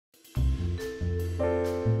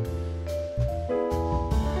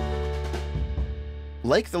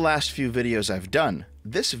Like the last few videos I've done,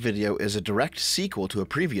 this video is a direct sequel to a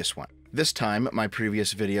previous one. This time, my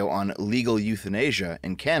previous video on legal euthanasia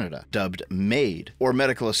in Canada, dubbed MAiD, or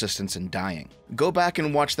medical assistance in dying. Go back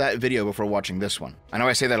and watch that video before watching this one. I know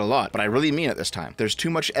I say that a lot, but I really mean it this time. There's too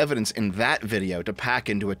much evidence in that video to pack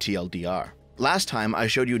into a TLDR. Last time, I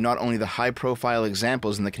showed you not only the high-profile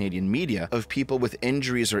examples in the Canadian media of people with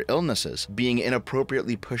injuries or illnesses being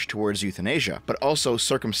inappropriately pushed towards euthanasia, but also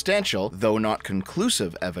circumstantial, though not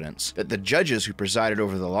conclusive, evidence that the judges who presided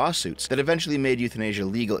over the lawsuits that eventually made euthanasia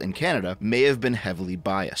legal in Canada may have been heavily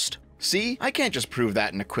biased. See, I can't just prove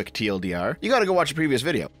that in a quick TLDR. You gotta go watch a previous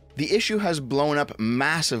video. The issue has blown up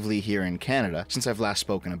massively here in Canada since I've last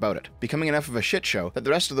spoken about it, becoming enough of a shit show that the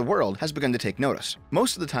rest of the world has begun to take notice.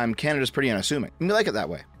 Most of the time, Canada's pretty unassuming, and we like it that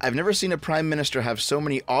way. I've never seen a prime minister have so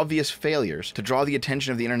many obvious failures to draw the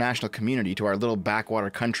attention of the international community to our little backwater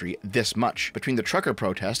country this much, between the trucker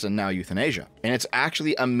protest and now euthanasia. And it's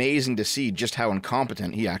actually amazing to see just how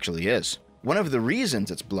incompetent he actually is. One of the reasons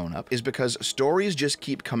it's blown up is because stories just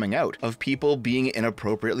keep coming out of people being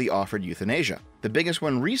inappropriately offered euthanasia. The biggest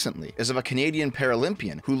one recently is of a Canadian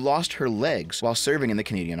Paralympian who lost her legs while serving in the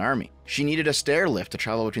Canadian Army. She needed a stair lift to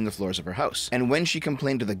travel between the floors of her house, and when she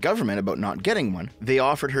complained to the government about not getting one, they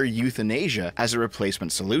offered her euthanasia as a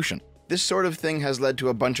replacement solution. This sort of thing has led to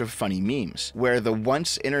a bunch of funny memes, where the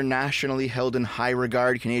once internationally held in high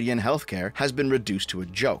regard Canadian healthcare has been reduced to a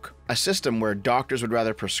joke. A system where doctors would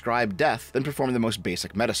rather prescribe death than perform the most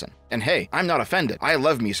basic medicine. And hey, I'm not offended. I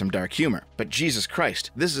love me some dark humor. But Jesus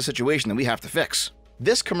Christ, this is a situation that we have to fix.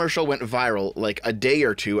 This commercial went viral like a day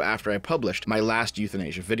or two after I published my last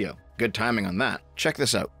euthanasia video. Good timing on that. Check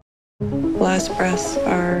this out. Last breaths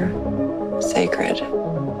are sacred.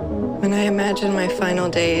 When I imagine my final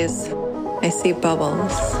days, I see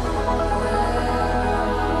bubbles.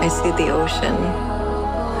 I see the ocean.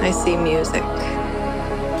 I see music.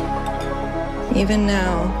 Even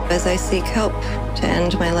now, as I seek help to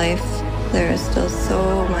end my life, there is still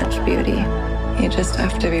so much beauty. You just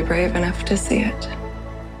have to be brave enough to see it.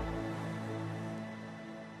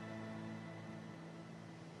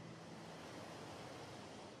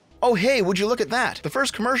 Oh hey, would you look at that? The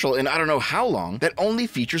first commercial in I don't know how long that only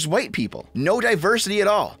features white people. No diversity at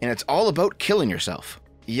all, and it's all about killing yourself.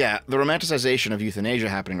 Yeah, the romanticization of euthanasia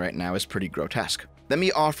happening right now is pretty grotesque. Let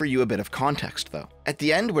me offer you a bit of context though. At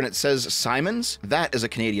the end when it says Simons, that is a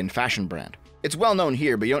Canadian fashion brand. It's well known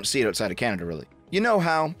here, but you don't see it outside of Canada really. You know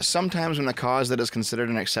how sometimes when a cause that is considered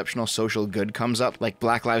an exceptional social good comes up, like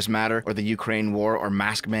Black Lives Matter or the Ukraine war or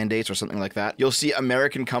mask mandates or something like that, you'll see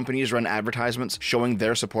American companies run advertisements showing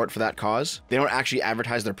their support for that cause. They don't actually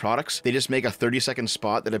advertise their products, they just make a 30-second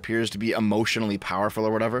spot that appears to be emotionally powerful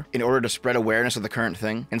or whatever in order to spread awareness of the current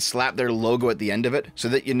thing and slap their logo at the end of it so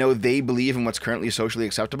that you know they believe in what's currently socially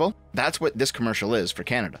acceptable. That's what this commercial is for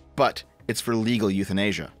Canada, but it's for legal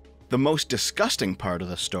euthanasia. The most disgusting part of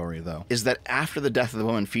the story, though, is that after the death of the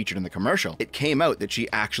woman featured in the commercial, it came out that she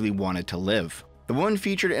actually wanted to live. The woman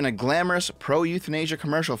featured in a glamorous pro-euthanasia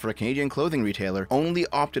commercial for a Canadian clothing retailer only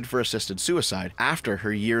opted for assisted suicide after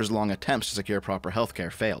her years-long attempts to secure proper healthcare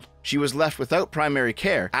failed. She was left without primary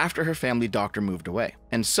care after her family doctor moved away.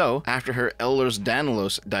 And so, after her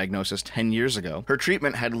Ehlers-Danlos diagnosis 10 years ago, her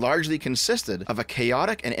treatment had largely consisted of a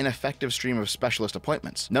chaotic and ineffective stream of specialist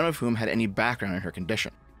appointments, none of whom had any background in her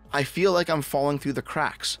condition. I feel like I'm falling through the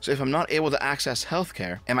cracks. So if I'm not able to access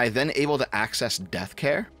healthcare, am I then able to access death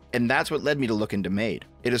care? And that's what led me to look into MAiD.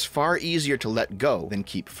 It is far easier to let go than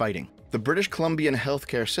keep fighting. The British Columbian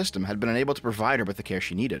healthcare system had been unable to provide her with the care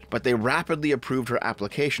she needed, but they rapidly approved her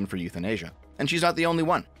application for euthanasia. And she's not the only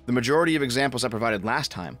one. The majority of examples I provided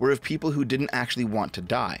last time were of people who didn't actually want to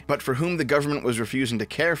die, but for whom the government was refusing to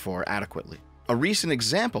care for adequately. A recent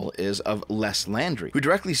example is of Les Landry, who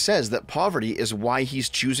directly says that poverty is why he's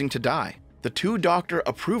choosing to die. The two-doctor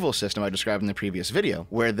approval system I described in the previous video,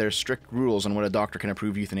 where there's strict rules on what a doctor can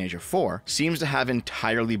approve euthanasia for, seems to have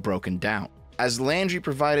entirely broken down. As Landry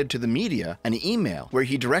provided to the media an email where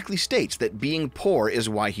he directly states that being poor is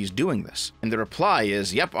why he's doing this. And the reply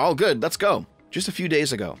is, yep, all good, let's go. Just a few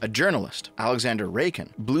days ago, a journalist, Alexander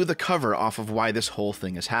Rakin, blew the cover off of why this whole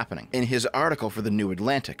thing is happening in his article for the New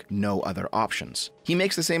Atlantic, No Other Options. He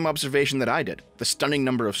makes the same observation that I did, the stunning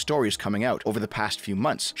number of stories coming out over the past few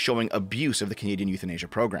months showing abuse of the Canadian euthanasia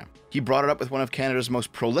program. He brought it up with one of Canada's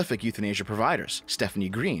most prolific euthanasia providers, Stephanie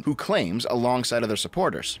Green, who claims, alongside other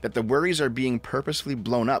supporters, that the worries are being purposefully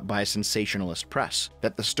blown up by a sensationalist press,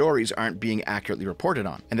 that the stories aren't being accurately reported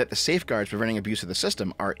on, and that the safeguards preventing abuse of the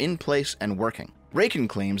system are in place and working. working. Rakin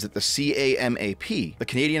claims that the CAMAP, the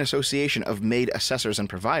Canadian Association of MAiD Assessors and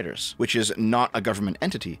Providers, which is not a government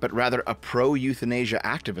entity, but rather a pro-euthanasia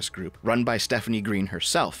activist group run by Stephanie Green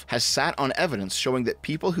herself, has sat on evidence showing that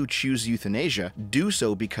people who choose euthanasia do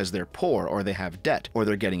so because they're poor or they have debt or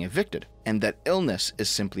they're getting evicted, and that illness is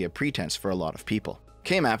simply a pretense for a lot of people.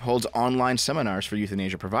 CAMAP holds online seminars for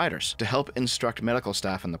euthanasia providers to help instruct medical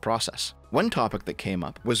staff in the process. One topic that came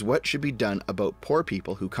up was what should be done about poor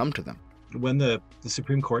people who come to them. When the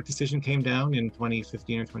Supreme Court decision came down in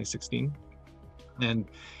 2015 or 2016, and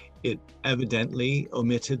it evidently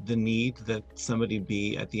omitted the need that somebody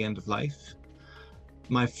be at the end of life,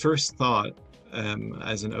 my first thought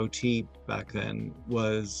as an OT back then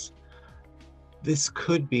was, this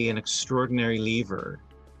could be an extraordinary lever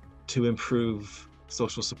to improve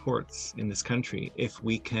social supports in this country if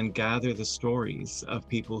we can gather the stories of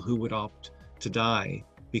people who would opt to die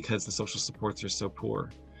because the social supports are so poor.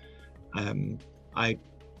 I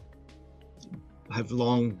have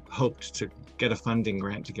long hoped to get a funding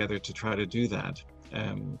grant together to try to do that.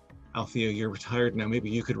 Althea, you're retired now, maybe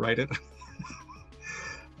you could write it.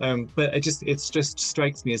 But it just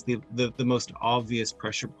strikes me as the most obvious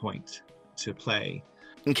pressure point to play.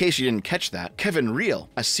 In case you didn't catch that, Kevin Reel,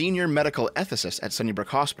 a senior medical ethicist at Sunnybrook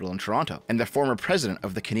Hospital in Toronto and the former president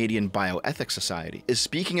of the Canadian Bioethics Society, is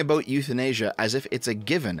speaking about euthanasia as if it's a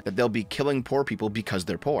given that they'll be killing poor people because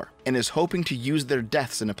they're poor, and is hoping to use their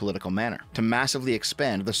deaths in a political manner to massively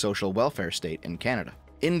expand the social welfare state in Canada.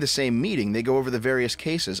 In the same meeting, they go over the various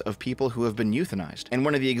cases of people who have been euthanized, and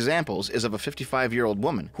one of the examples is of a 55-year-old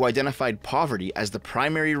woman who identified poverty as the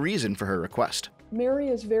primary reason for her request. Mary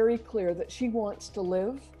is very clear that she wants to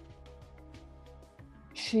live.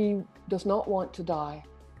 She does not want to die,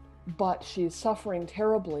 but she's suffering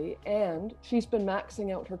terribly, and she's been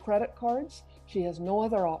maxing out her credit cards. She has no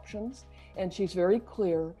other options, and she's very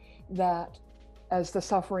clear that as the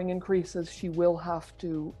suffering increases, she will have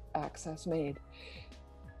to access MAiD.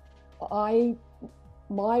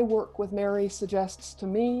 My work with Mary suggests to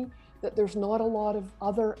me that there's not a lot of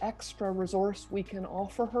other extra resource we can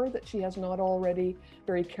offer her that she has not already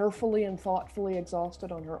very carefully and thoughtfully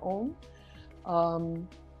exhausted on her own.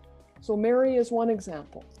 So Mary is one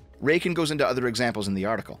example. Rakin goes into other examples in the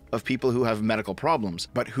article of people who have medical problems,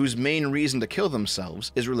 but whose main reason to kill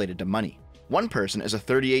themselves is related to money. One person is a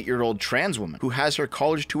 38-year-old trans woman who has her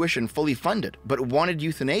college tuition fully funded, but wanted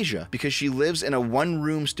euthanasia because she lives in a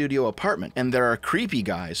one-room studio apartment and there are creepy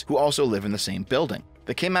guys who also live in the same building.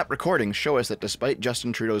 The KMAP recordings show us that despite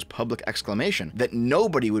Justin Trudeau's public exclamation that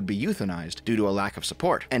nobody would be euthanized due to a lack of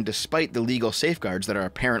support, and despite the legal safeguards that are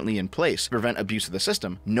apparently in place to prevent abuse of the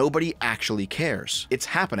system, nobody actually cares. It's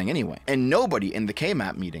happening anyway. And nobody in the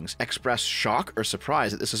KMAP meetings expressed shock or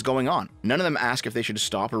surprise that this is going on. None of them ask if they should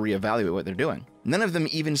stop or reevaluate what they're doing. None of them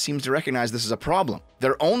even seems to recognize this is a problem.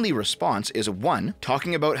 Their only response is 1,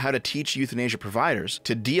 talking about how to teach euthanasia providers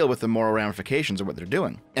to deal with the moral ramifications of what they're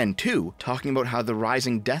doing, and 2, talking about how the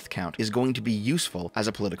rising death count is going to be useful as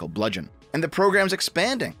a political bludgeon. And the program's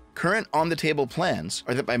expanding. Current on-the-table plans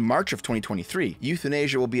are that by March of 2023,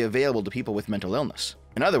 euthanasia will be available to people with mental illness.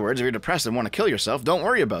 In other words, if you're depressed and want to kill yourself, don't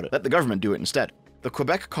worry about it. Let the government do it instead. The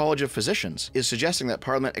Quebec College of Physicians is suggesting that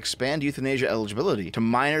Parliament expand euthanasia eligibility to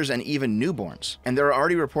minors and even newborns, and there are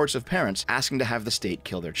already reports of parents asking to have the state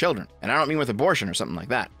kill their children. And I don't mean with abortion or something like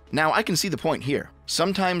that. Now, I can see the point here.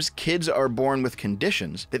 Sometimes kids are born with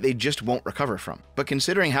conditions that they just won't recover from. But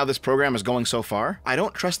considering how this program is going so far, I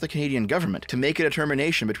don't trust the Canadian government to make a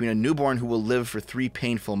determination between a newborn who will live for 3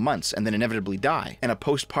 painful months and then inevitably die, and a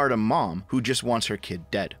postpartum mom who just wants her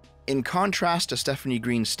kid dead. In contrast to Stephanie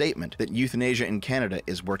Green's statement that euthanasia in Canada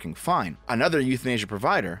is working fine, another euthanasia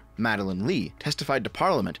provider, Madeleine Lee, testified to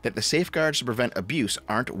Parliament that the safeguards to prevent abuse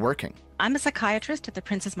aren't working. I'm a psychiatrist at the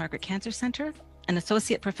Princess Margaret Cancer Centre, an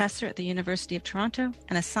associate professor at the University of Toronto,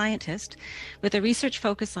 and a scientist with a research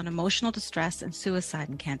focus on emotional distress and suicide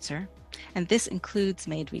in cancer, and this includes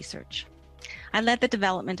MAiD research. I led the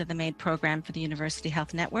development of the MAiD program for the University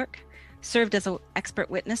Health Network, served as an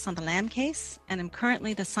expert witness on the Lamb case, and am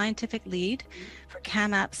currently the scientific lead for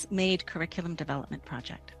CAMAP's MAiD curriculum development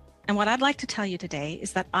project. And what I'd like to tell you today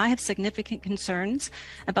is that I have significant concerns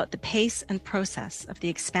about the pace and process of the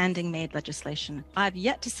expanding MAiD legislation. I've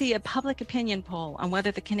yet to see a public opinion poll on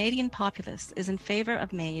whether the Canadian populace is in favor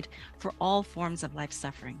of MAiD for all forms of life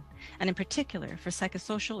suffering, and in particular for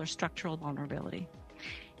psychosocial or structural vulnerability.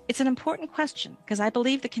 It's an important question because I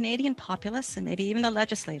believe the Canadian populace and maybe even the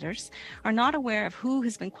legislators are not aware of who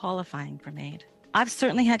has been qualifying for MAiD. I've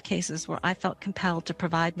certainly had cases where I felt compelled to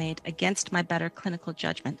provide MAiD against my better clinical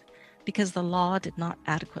judgment because the law did not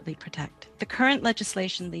adequately protect. The current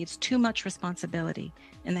legislation leaves too much responsibility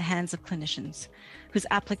in the hands of clinicians, whose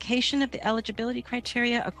application of the eligibility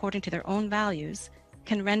criteria according to their own values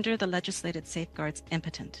can render the legislated safeguards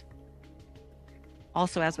impotent.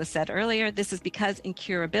 Also, as was said earlier, this is because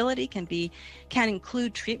incurability can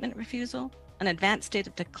include treatment refusal. An advanced state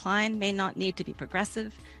of decline may not need to be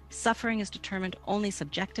progressive. Suffering is determined only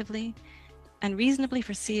subjectively, and reasonably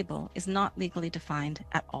foreseeable is not legally defined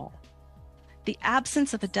at all. The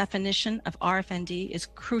absence of a definition of RFND is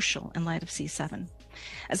crucial in light of C7,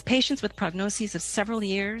 as patients with prognoses of several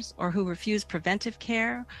years, or who refuse preventive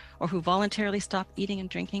care, or who voluntarily stop eating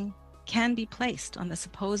and drinking, can be placed on the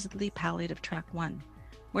supposedly palliative track 1,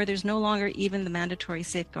 where there's no longer even the mandatory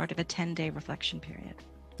safeguard of a 10-day reflection period.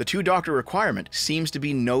 The two-doctor requirement seems to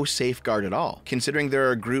be no safeguard at all, considering there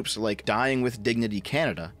are groups like Dying with Dignity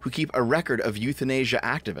Canada who keep a record of euthanasia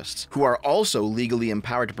activists who are also legally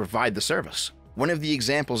empowered to provide the service. One of the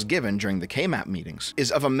examples given during the KMAP meetings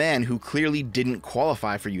is of a man who clearly didn't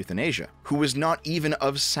qualify for euthanasia, who was not even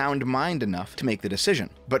of sound mind enough to make the decision,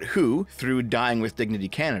 but who, through Dying with Dignity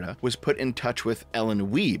Canada, was put in touch with Ellen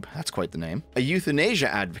Wiebe, that's quite the name, a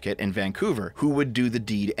euthanasia advocate in Vancouver who would do the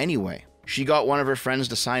deed anyway. She got one of her friends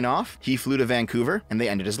to sign off, he flew to Vancouver, and they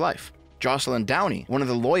ended his life. Jocelyn Downey, one of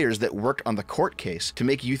the lawyers that worked on the court case to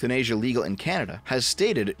make euthanasia legal in Canada, has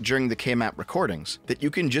stated during the KMAP recordings that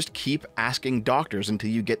you can just keep asking doctors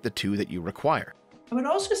until you get the two that you require. I would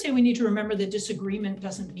also say we need to remember that disagreement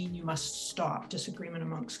doesn't mean you must stop disagreement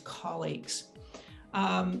amongst colleagues.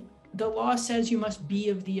 The law says you must be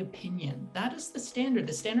of the opinion. That is the standard.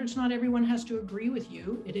 The standard's not everyone has to agree with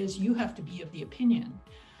you. It is you have to be of the opinion.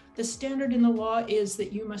 The standard in the law is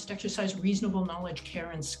that you must exercise reasonable knowledge,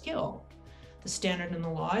 care, and skill. The standard in the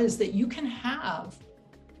law is that you can have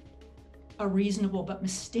a reasonable but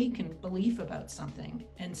mistaken belief about something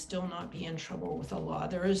and still not be in trouble with the law.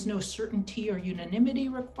 There is no certainty or unanimity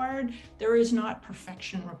required. There is not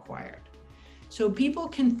perfection required. So people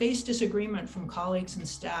can face disagreement from colleagues and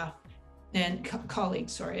staff and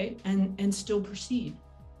and still proceed.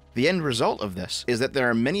 The end result of this is that there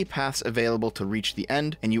are many paths available to reach the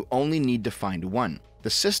end, and you only need to find one. The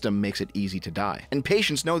system makes it easy to die, and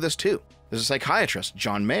patients know this too. There's a psychiatrist,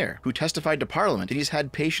 John Mayer, who testified to Parliament that he's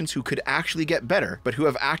had patients who could actually get better, but who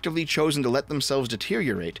have actively chosen to let themselves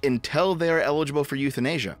deteriorate until they are eligible for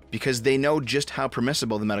euthanasia, because they know just how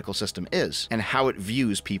permissible the medical system is, and how it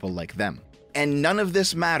views people like them. And none of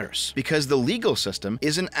this matters, because the legal system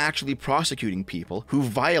isn't actually prosecuting people who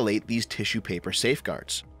violate these tissue paper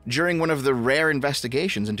safeguards. During one of the rare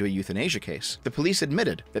investigations into a euthanasia case, the police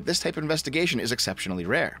admitted that this type of investigation is exceptionally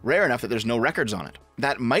rare enough that there's no records on it.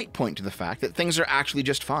 That might point to the fact that things are actually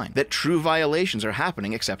just fine, that true violations are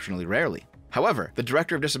happening exceptionally rarely. However, the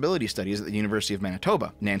Director of Disability Studies at the University of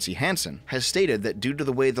Manitoba, Nancy Hansen, has stated that due to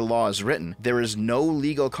the way the law is written, there is no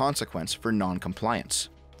legal consequence for non-compliance.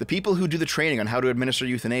 The people who do the training on how to administer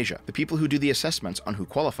euthanasia, the people who do the assessments on who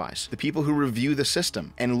qualifies, the people who review the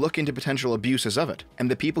system and look into potential abuses of it, and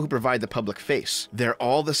the people who provide the public face, they're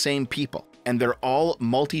all the same people, and they're all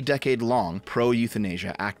multi-decade-long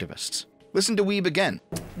pro-euthanasia activists. Listen to Wiebe again.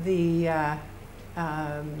 The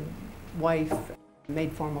wife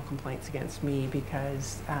made formal complaints against me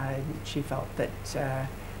because she felt that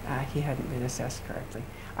he hadn't been assessed correctly.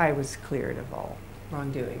 I was cleared of all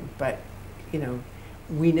wrongdoing, but you know,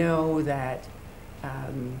 we know that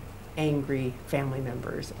angry family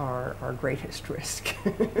members are our greatest risk.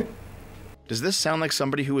 Does this sound like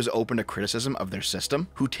somebody who is open to criticism of their system,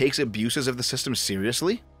 who takes abuses of the system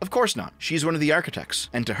seriously? Of course not. She's one of the architects,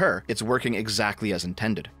 and to her, it's working exactly as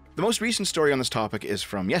intended. The most recent story on this topic is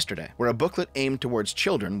from yesterday, where a booklet aimed towards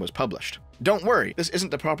children was published. Don't worry, this isn't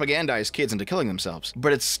to propagandize kids into killing themselves,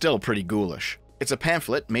 but it's still pretty ghoulish. It's a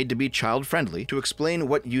pamphlet made to be child-friendly to explain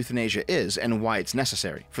what euthanasia is and why it's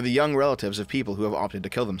necessary for the young relatives of people who have opted to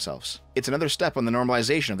kill themselves. It's another step on the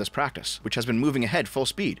normalization of this practice, which has been moving ahead full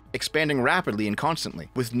speed, expanding rapidly and constantly,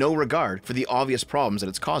 with no regard for the obvious problems that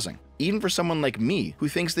it's causing. Even for someone like me, who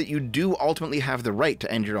thinks that you do ultimately have the right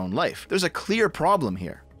to end your own life, there's a clear problem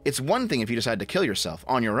here. It's one thing if you decide to kill yourself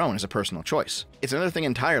on your own as a personal choice. It's another thing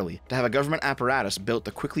entirely to have a government apparatus built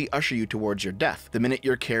to quickly usher you towards your death the minute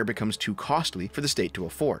your care becomes too costly for the state to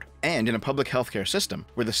afford. And in a public healthcare system,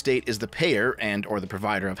 where the state is the payer and/or the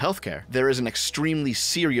provider of healthcare, there is an extremely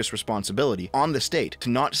serious responsibility on the state to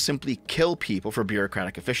not simply kill people for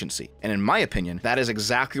bureaucratic efficiency. And in my opinion, that is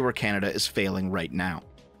exactly where Canada is failing right now.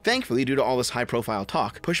 Thankfully, due to all this high-profile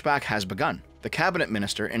talk, pushback has begun. The cabinet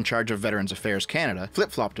minister in charge of Veterans Affairs Canada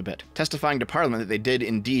flip-flopped a bit, testifying to Parliament that they did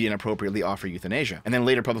indeed inappropriately offer euthanasia, and then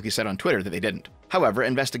later publicly said on Twitter that they didn't. However,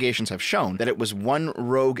 investigations have shown that it was one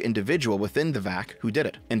rogue individual within the VAC who did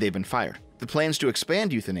it, and they've been fired. The plans to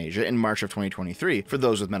expand euthanasia in March of 2023 for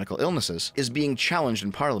those with medical illnesses is being challenged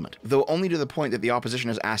in Parliament, though only to the point that the opposition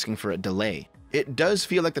is asking for a delay. It does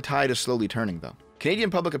feel like the tide is slowly turning, though.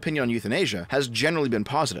 Canadian public opinion on euthanasia has generally been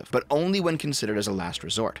positive, but only when considered as a last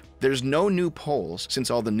resort. There's no new polls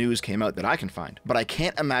since all the news came out that I can find, but I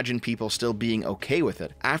can't imagine people still being okay with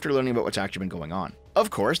it after learning about what's actually been going on.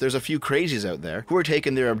 Of course, there's a few crazies out there who are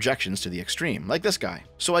taking their objections to the extreme, like this guy.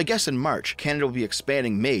 So I guess in March, Canada will be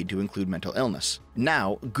expanding MAiD to include mental illness.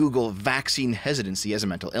 Now, Google vaccine hesitancy as a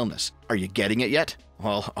mental illness. Are you getting it yet?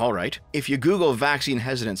 Well, alright. If you Google vaccine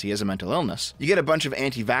hesitancy as a mental illness, you get a bunch of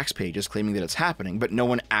anti-vax pages claiming that it's happening, but no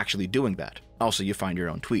one actually doing that. Also, you find your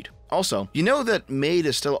own tweet. Also, you know that MAiD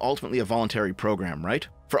is still ultimately a voluntary program, right?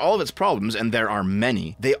 For all of its problems, and there are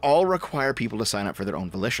many, they all require people to sign up for their own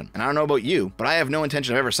volition. And I don't know about you, but I have no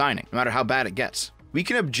intention of ever signing, no matter how bad it gets. We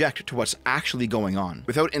can object to what's actually going on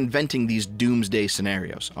without inventing these doomsday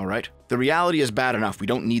scenarios, alright? The reality is bad enough, we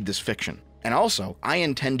don't need this fiction. And also, I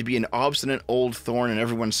intend to be an obstinate old thorn in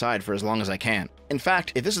everyone's side for as long as I can. In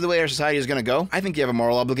fact, if this is the way our society is going to go, I think you have a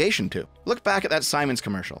moral obligation to. Look back at that Simon's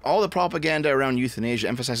commercial. All the propaganda around euthanasia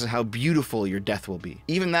emphasizes how beautiful your death will be.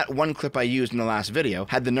 Even that one clip I used in the last video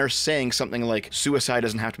had the nurse saying something like, suicide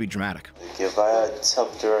doesn't have to be dramatic. If I had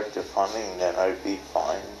self-directed funding, then I'd be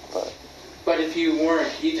fine, But if you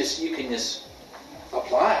weren't, you can just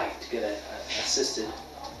apply to get assisted.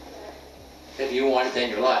 If you want it in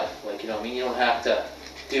your life, like, you know what I mean? You don't have to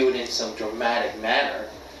do it in some dramatic manner.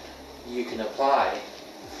 You can apply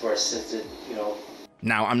for assisted, you know.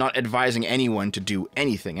 Now, I'm not advising anyone to do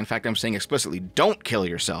anything. In fact, I'm saying explicitly, don't kill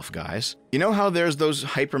yourself, guys. You know how there's those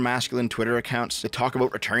hyper-masculine Twitter accounts that talk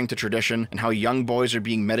about returning to tradition and how young boys are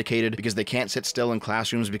being medicated because they can't sit still in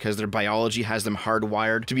classrooms because their biology has them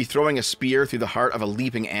hardwired to be throwing a spear through the heart of a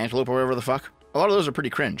leaping antelope or whatever the fuck? A lot of those are pretty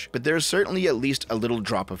cringe, but there's certainly at least a little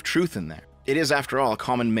drop of truth in there. It is, after all, a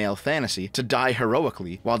common male fantasy to die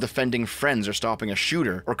heroically while defending friends or stopping a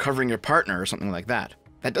shooter or covering your partner or something like that.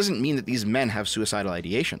 That doesn't mean that these men have suicidal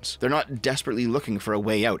ideations. They're not desperately looking for a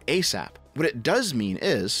way out ASAP. What it does mean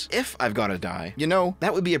is, if I've gotta die, you know,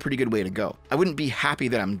 that would be a pretty good way to go. I wouldn't be happy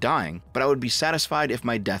that I'm dying, but I would be satisfied if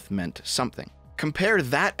my death meant something. Compare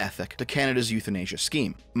that ethic to Canada's euthanasia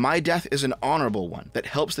scheme. My death is an honorable one that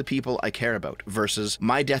helps the people I care about, versus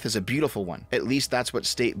my death is a beautiful one. At least that's what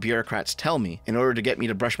state bureaucrats tell me in order to get me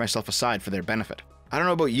to brush myself aside for their benefit. I don't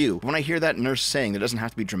know about you, but when I hear that nurse saying that it doesn't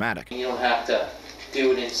have to be dramatic, you don't have to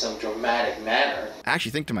do it in some dramatic manner. I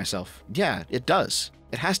actually think to myself, yeah, it does.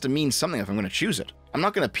 It has to mean something if I'm going to choose it. I'm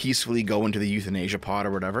not going to peacefully go into the euthanasia pod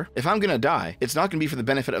or whatever. If I'm going to die, it's not going to be for the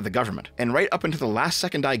benefit of the government. And right up until the last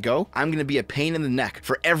second I go, I'm going to be a pain in the neck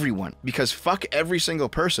for everyone, because fuck every single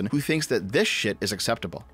person who thinks that this shit is acceptable.